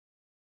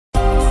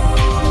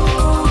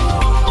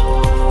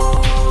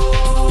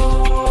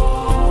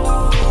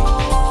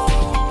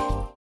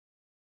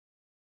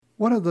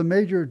One of the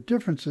major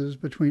differences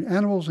between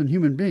animals and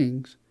human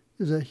beings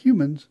is that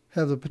humans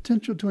have the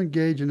potential to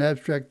engage in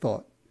abstract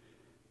thought.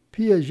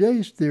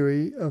 Piaget's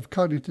theory of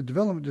cognitive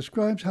development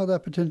describes how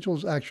that potential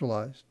is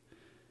actualized.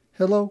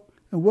 Hello,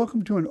 and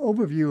welcome to an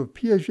overview of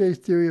Piaget's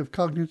theory of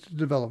cognitive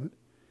development.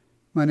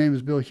 My name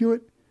is Bill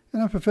Hewitt,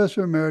 and I'm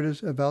Professor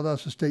Emeritus at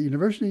Valdosta State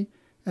University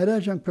and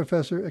Adjunct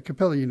Professor at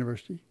Capella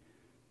University.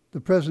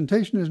 The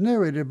presentation is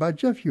narrated by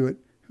Jeff Hewitt,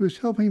 who is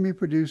helping me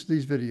produce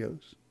these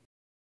videos.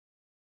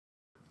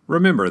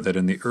 Remember that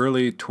in the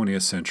early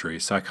 20th century,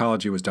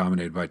 psychology was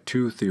dominated by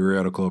two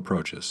theoretical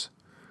approaches: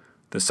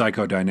 the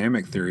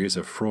psychodynamic theories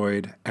of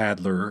Freud,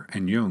 Adler,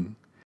 and Jung,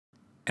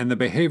 and the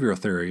behavioral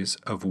theories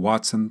of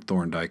Watson,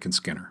 Thorndike, and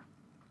Skinner.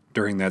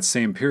 During that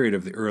same period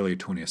of the early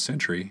 20th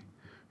century,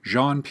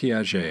 Jean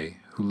Piaget,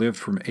 who lived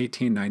from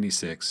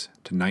 1896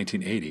 to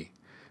 1980,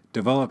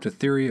 developed a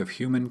theory of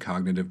human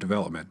cognitive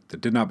development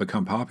that did not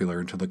become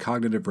popular until the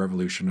cognitive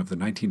revolution of the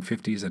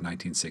 1950s and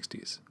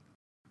 1960s.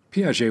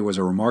 Piaget was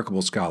a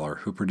remarkable scholar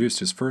who produced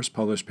his first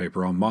published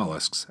paper on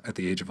mollusks at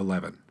the age of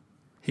 11.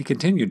 He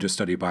continued to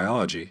study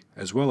biology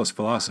as well as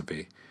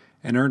philosophy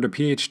and earned a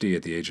PhD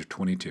at the age of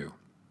 22.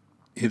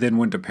 He then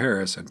went to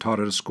Paris and taught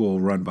at a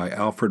school run by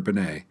Alfred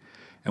Binet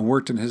and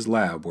worked in his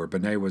lab where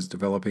Binet was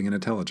developing an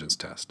intelligence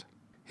test.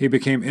 He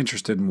became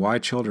interested in why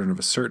children of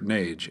a certain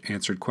age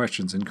answered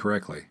questions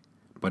incorrectly,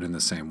 but in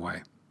the same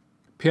way.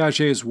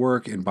 Piaget's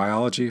work in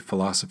biology,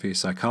 philosophy,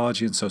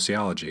 psychology, and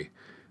sociology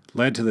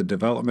led to the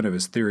development of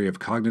his theory of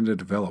cognitive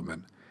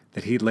development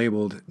that he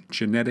labeled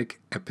genetic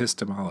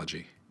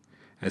epistemology,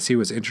 as he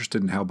was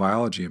interested in how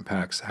biology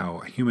impacts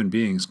how human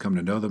beings come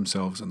to know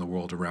themselves and the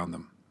world around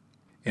them.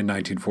 In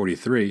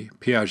 1943,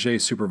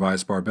 Piaget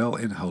supervised Barbel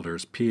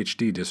Inhelder's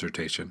PhD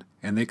dissertation,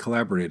 and they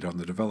collaborated on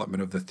the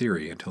development of the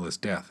theory until his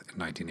death in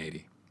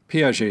 1980.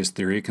 Piaget's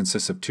theory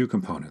consists of two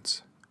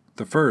components.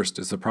 The first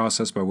is the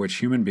process by which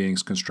human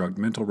beings construct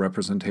mental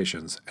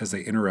representations as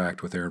they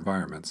interact with their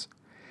environments,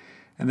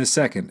 and the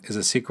second is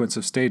a sequence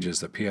of stages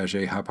that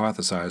Piaget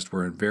hypothesized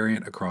were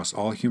invariant across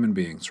all human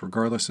beings,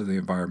 regardless of the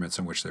environments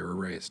in which they were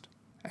raised.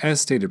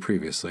 As stated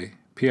previously,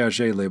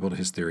 Piaget labeled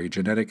his theory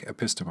genetic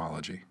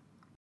epistemology.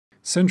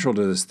 Central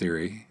to this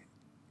theory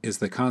is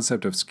the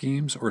concept of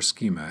schemes, or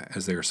schema,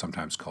 as they are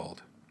sometimes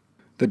called.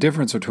 The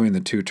difference between the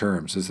two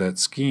terms is that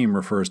scheme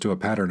refers to a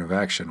pattern of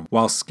action,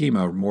 while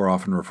schema more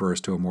often refers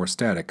to a more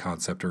static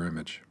concept or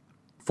image.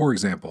 For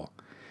example,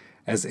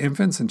 as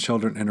infants and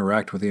children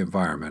interact with the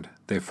environment,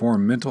 they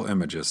form mental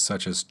images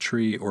such as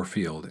tree or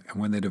field, and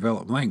when they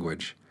develop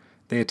language,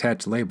 they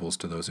attach labels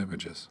to those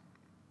images.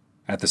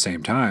 At the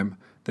same time,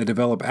 they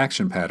develop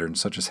action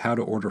patterns such as how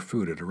to order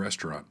food at a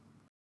restaurant.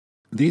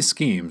 These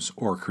schemes,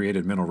 or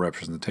created mental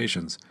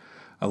representations,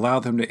 allow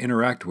them to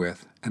interact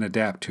with and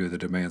adapt to the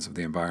demands of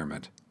the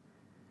environment.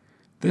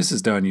 This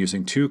is done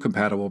using two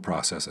compatible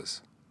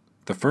processes.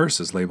 The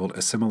first is labeled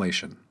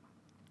assimilation.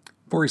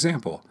 For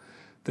example,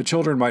 the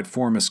children might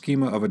form a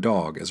schema of a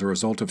dog as a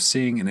result of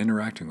seeing and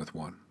interacting with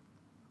one.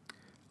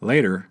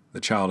 Later, the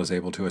child is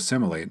able to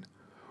assimilate,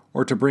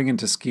 or to bring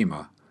into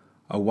schema,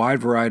 a wide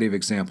variety of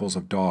examples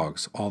of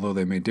dogs, although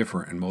they may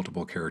differ in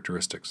multiple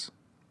characteristics.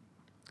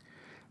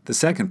 The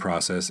second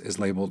process is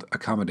labeled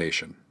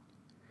accommodation.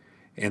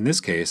 In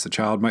this case, the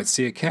child might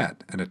see a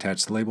cat and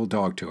attach the label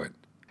dog to it.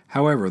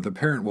 However, the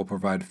parent will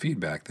provide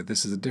feedback that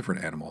this is a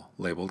different animal,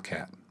 labeled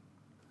cat.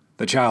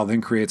 The child then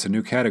creates a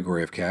new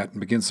category of cat and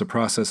begins the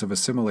process of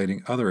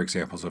assimilating other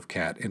examples of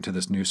cat into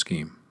this new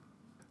scheme.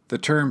 The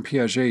term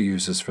Piaget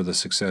uses for the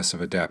success of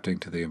adapting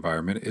to the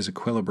environment is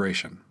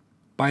equilibration.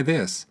 By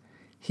this,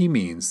 he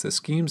means the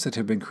schemes that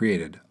have been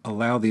created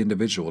allow the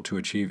individual to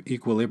achieve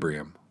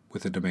equilibrium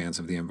with the demands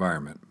of the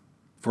environment.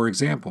 For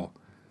example,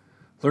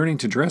 learning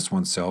to dress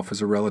oneself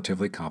is a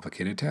relatively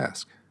complicated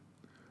task.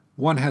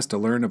 One has to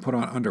learn to put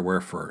on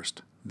underwear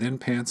first, then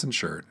pants and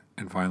shirt,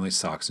 and finally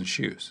socks and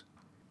shoes.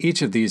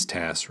 Each of these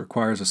tasks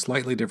requires a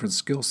slightly different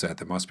skill set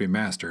that must be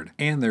mastered,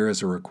 and there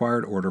is a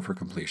required order for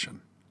completion.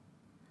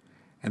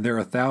 And there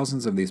are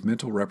thousands of these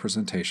mental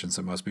representations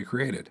that must be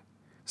created,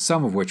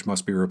 some of which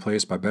must be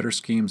replaced by better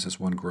schemes as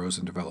one grows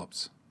and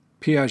develops.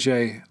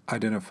 Piaget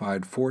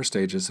identified 4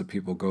 stages that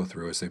people go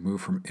through as they move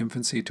from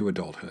infancy to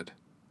adulthood.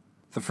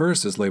 The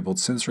first is labeled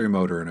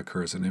sensory-motor and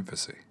occurs in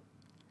infancy.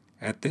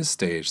 At this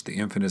stage, the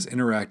infant is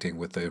interacting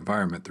with the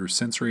environment through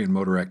sensory and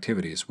motor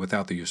activities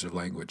without the use of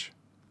language.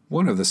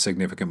 One of the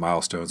significant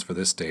milestones for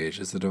this stage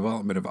is the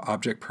development of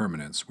object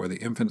permanence, where the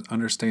infant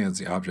understands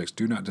the objects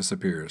do not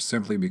disappear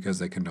simply because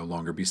they can no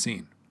longer be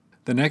seen.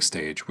 The next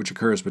stage, which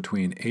occurs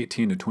between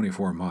 18 to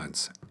 24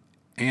 months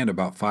and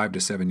about 5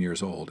 to 7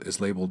 years old, is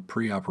labeled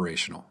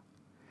pre-operational.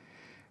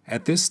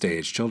 At this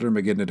stage, children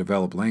begin to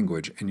develop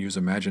language and use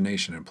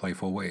imagination in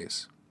playful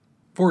ways.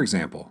 For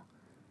example,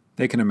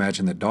 they can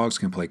imagine that dogs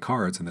can play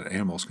cards and that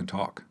animals can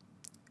talk.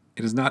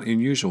 It is not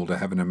unusual to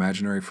have an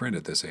imaginary friend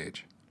at this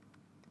age.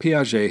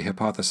 Piaget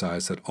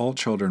hypothesized that all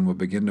children will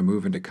begin to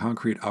move into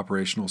concrete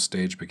operational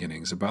stage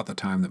beginnings about the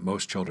time that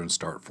most children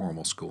start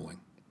formal schooling.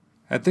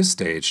 At this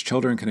stage,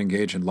 children can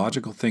engage in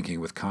logical thinking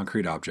with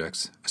concrete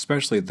objects,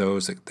 especially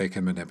those that they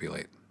can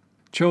manipulate.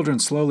 Children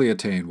slowly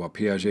attain what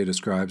Piaget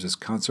describes as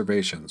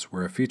conservations,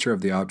 where a feature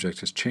of the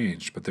object is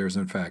changed, but there is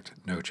in fact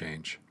no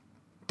change.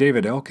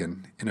 David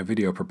Elkin, in a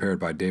video prepared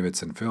by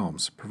Davidson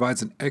Films,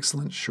 provides an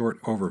excellent short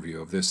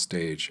overview of this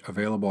stage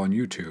available on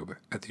YouTube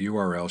at the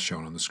URL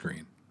shown on the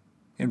screen.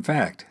 In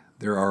fact,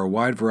 there are a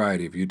wide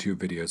variety of YouTube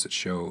videos that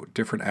show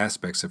different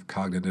aspects of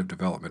cognitive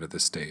development at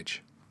this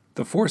stage.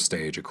 The fourth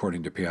stage,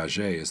 according to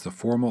Piaget, is the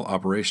formal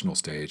operational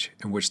stage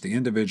in which the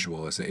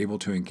individual is able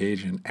to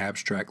engage in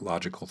abstract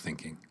logical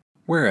thinking.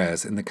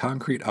 Whereas in the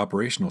concrete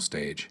operational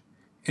stage,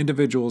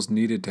 individuals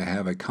needed to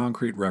have a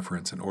concrete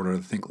reference in order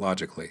to think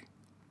logically.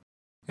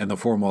 In the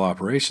formal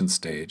operations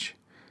stage,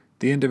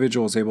 the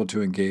individual is able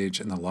to engage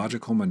in the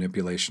logical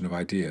manipulation of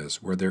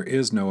ideas where there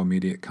is no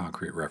immediate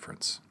concrete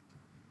reference.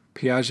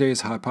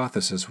 Piaget's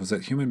hypothesis was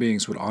that human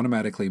beings would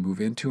automatically move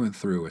into and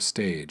through a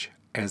stage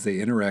as they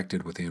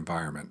interacted with the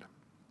environment.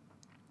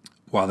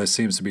 While this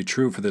seems to be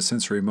true for the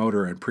sensory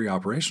motor and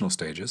pre-operational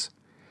stages,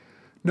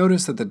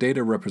 notice that the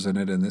data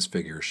represented in this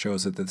figure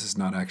shows that this is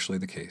not actually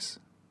the case.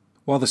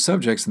 While the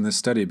subjects in this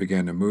study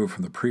began to move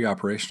from the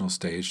pre-operational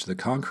stage to the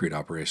concrete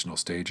operational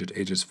stage at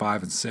ages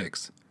 5 and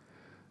 6,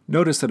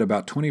 notice that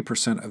about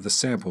 20% of the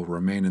sample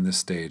remain in this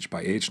stage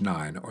by age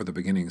 9 or the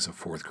beginnings of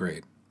 4th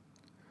grade.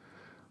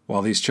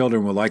 While these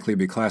children will likely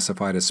be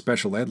classified as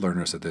special ed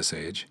learners at this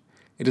age,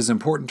 it is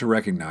important to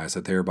recognize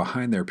that they are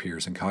behind their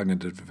peers in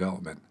cognitive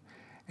development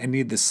and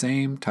need the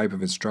same type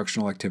of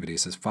instructional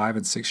activities as 5-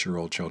 and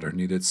 6-year-old children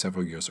needed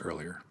several years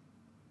earlier.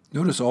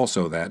 Notice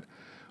also that,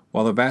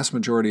 while the vast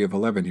majority of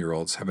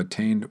 11-year-olds have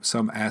attained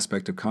some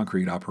aspect of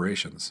concrete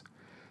operations,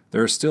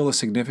 there are still a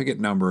significant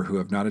number who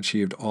have not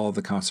achieved all of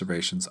the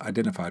conservations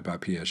identified by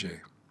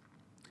Piaget.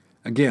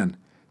 Again,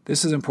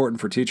 this is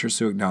important for teachers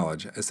to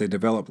acknowledge as they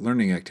develop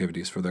learning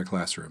activities for their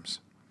classrooms.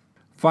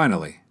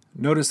 Finally,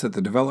 notice that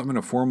the development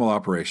of formal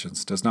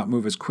operations does not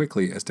move as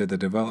quickly as did the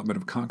development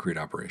of concrete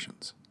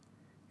operations.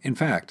 In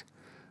fact,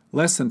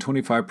 less than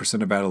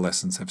 25% of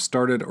adolescents have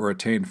started or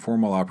attained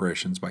formal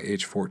operations by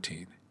age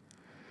 14,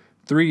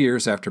 3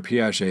 years after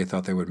Piaget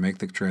thought they would make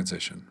the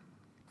transition.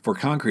 For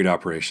concrete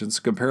operations,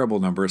 the comparable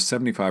number is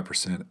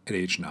 75% at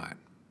age 9.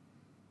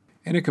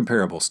 In a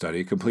comparable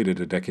study completed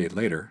a decade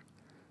later,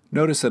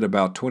 notice that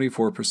about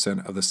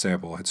 24% of the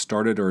sample had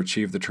started or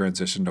achieved the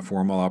transition to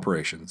formal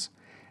operations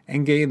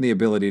and gained the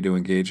ability to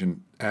engage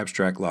in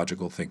abstract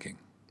logical thinking.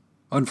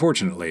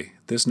 Unfortunately,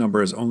 this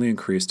number has only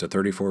increased to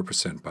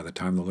 34% by the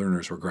time the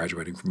learners were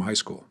graduating from high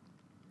school.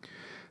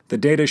 The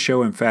data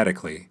show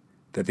emphatically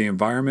that the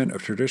environment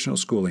of traditional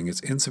schooling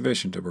is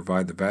insufficient to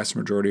provide the vast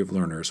majority of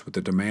learners with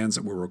the demands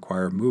that will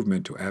require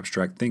movement to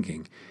abstract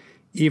thinking,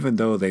 even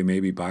though they may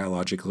be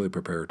biologically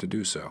prepared to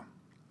do so.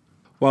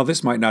 While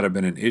this might not have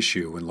been an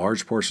issue when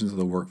large portions of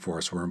the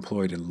workforce were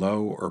employed in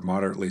low or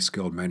moderately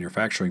skilled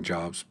manufacturing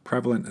jobs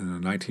prevalent in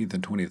the 19th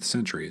and 20th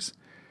centuries,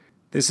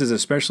 this is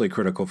especially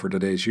critical for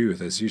today's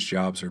youth as these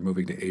jobs are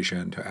moving to Asia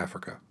and to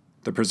Africa.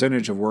 The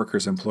percentage of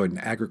workers employed in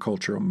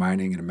agricultural,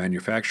 mining, and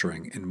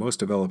manufacturing in most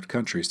developed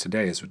countries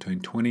today is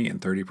between 20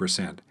 and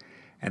 30%,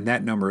 and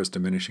that number is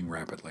diminishing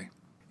rapidly.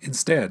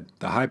 Instead,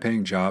 the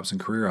high-paying jobs and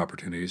career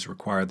opportunities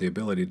require the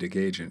ability to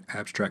engage in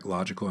abstract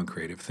logical and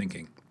creative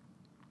thinking.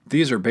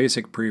 These are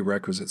basic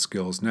prerequisite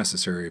skills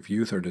necessary if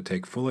youth are to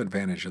take full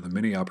advantage of the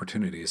many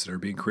opportunities that are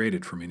being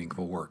created for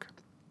meaningful work.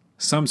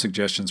 Some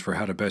suggestions for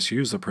how to best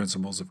use the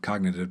principles of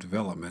cognitive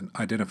development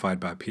identified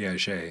by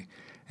Piaget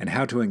and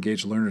how to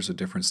engage learners at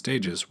different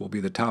stages will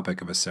be the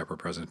topic of a separate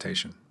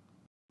presentation.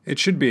 It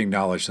should be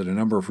acknowledged that a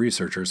number of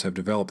researchers have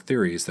developed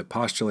theories that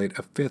postulate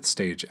a fifth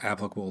stage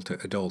applicable to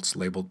adults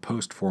labeled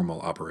post-formal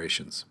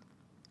operations.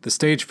 The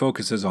stage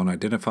focuses on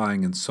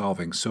identifying and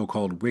solving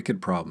so-called wicked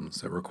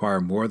problems that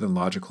require more than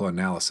logical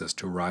analysis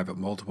to arrive at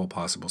multiple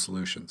possible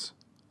solutions.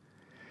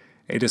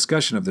 A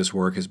discussion of this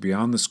work is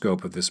beyond the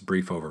scope of this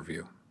brief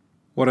overview.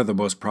 One of the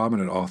most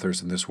prominent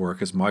authors in this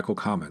work is Michael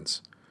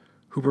Commons,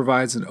 who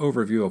provides an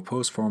overview of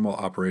post-formal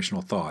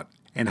operational thought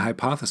and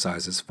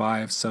hypothesizes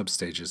 5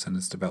 substages in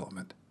its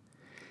development.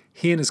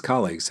 He and his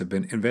colleagues have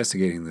been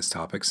investigating this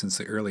topic since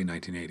the early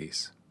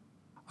 1980s.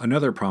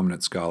 Another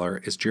prominent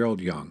scholar is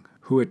Gerald Young,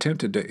 who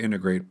attempted to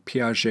integrate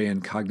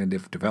Piagetian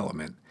cognitive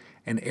development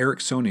and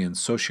Ericksonian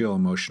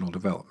socio-emotional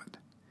development.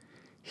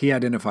 He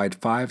identified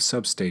 5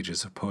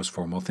 substages of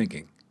post-formal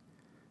thinking.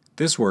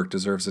 This work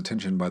deserves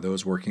attention by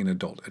those working in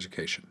adult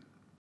education.